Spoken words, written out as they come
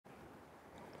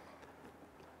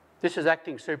This is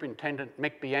Acting Superintendent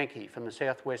Mick Bianchi from the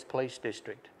South West Police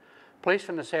District. Police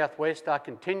from the South West are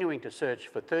continuing to search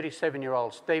for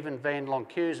 37-year-old Stephen Van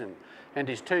Loncuysen and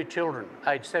his two children,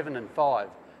 aged 7 and 5,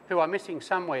 who are missing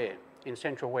somewhere in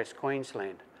central West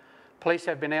Queensland. Police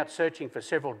have been out searching for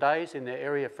several days in the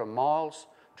area from Miles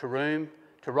to Roome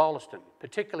to Rolleston,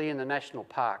 particularly in the national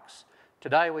parks.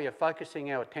 Today we are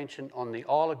focusing our attention on the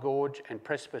Isla Gorge and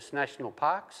Precipice National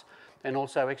Parks and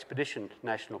also Expedition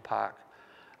National Park.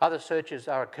 Other searches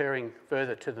are occurring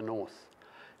further to the north.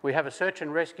 We have a search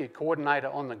and rescue coordinator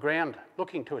on the ground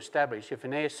looking to establish if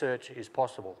an air search is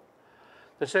possible.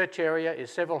 The search area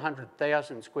is several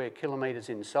 100,000 square kilometres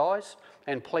in size,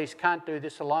 and police can't do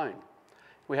this alone.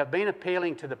 We have been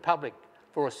appealing to the public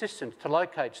for assistance to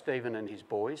locate Stephen and his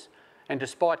boys, and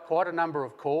despite quite a number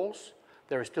of calls,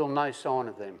 there is still no sign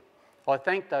of them. I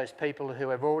thank those people who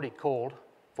have already called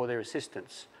for their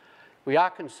assistance. We are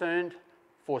concerned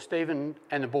for Stephen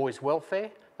and the boys'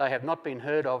 welfare. They have not been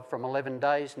heard of from 11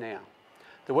 days now.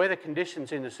 The weather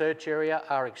conditions in the search area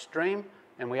are extreme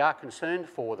and we are concerned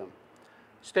for them.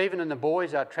 Stephen and the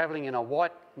boys are travelling in a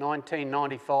white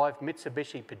 1995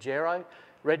 Mitsubishi Pajero,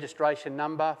 registration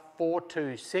number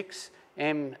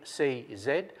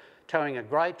 426MCZ, towing a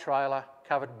grey trailer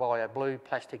covered by a blue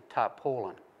plastic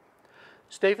tarpaulin.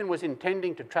 Stephen was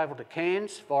intending to travel to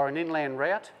Cairns via an inland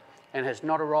route and has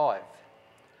not arrived.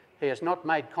 He has not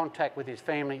made contact with his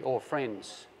family or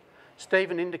friends.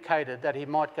 Stephen indicated that he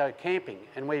might go camping,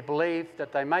 and we believe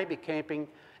that they may be camping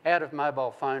out of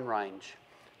mobile phone range.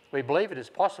 We believe it is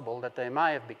possible that they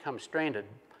may have become stranded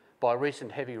by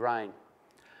recent heavy rain.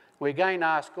 We again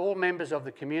ask all members of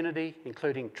the community,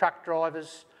 including truck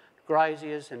drivers,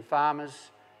 graziers and farmers,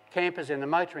 campers and the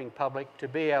motoring public, to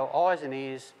be our eyes and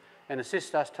ears and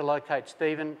assist us to locate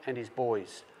Stephen and his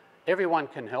boys. Everyone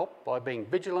can help by being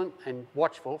vigilant and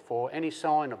watchful for any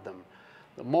sign of them.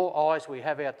 The more eyes we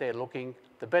have out there looking,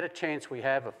 the better chance we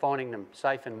have of finding them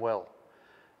safe and well.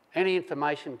 Any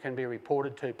information can be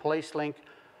reported to Police Link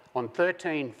on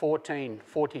 13 14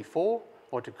 44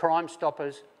 or to Crime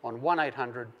Stoppers on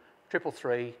 1800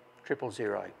 333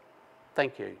 000.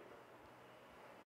 Thank you.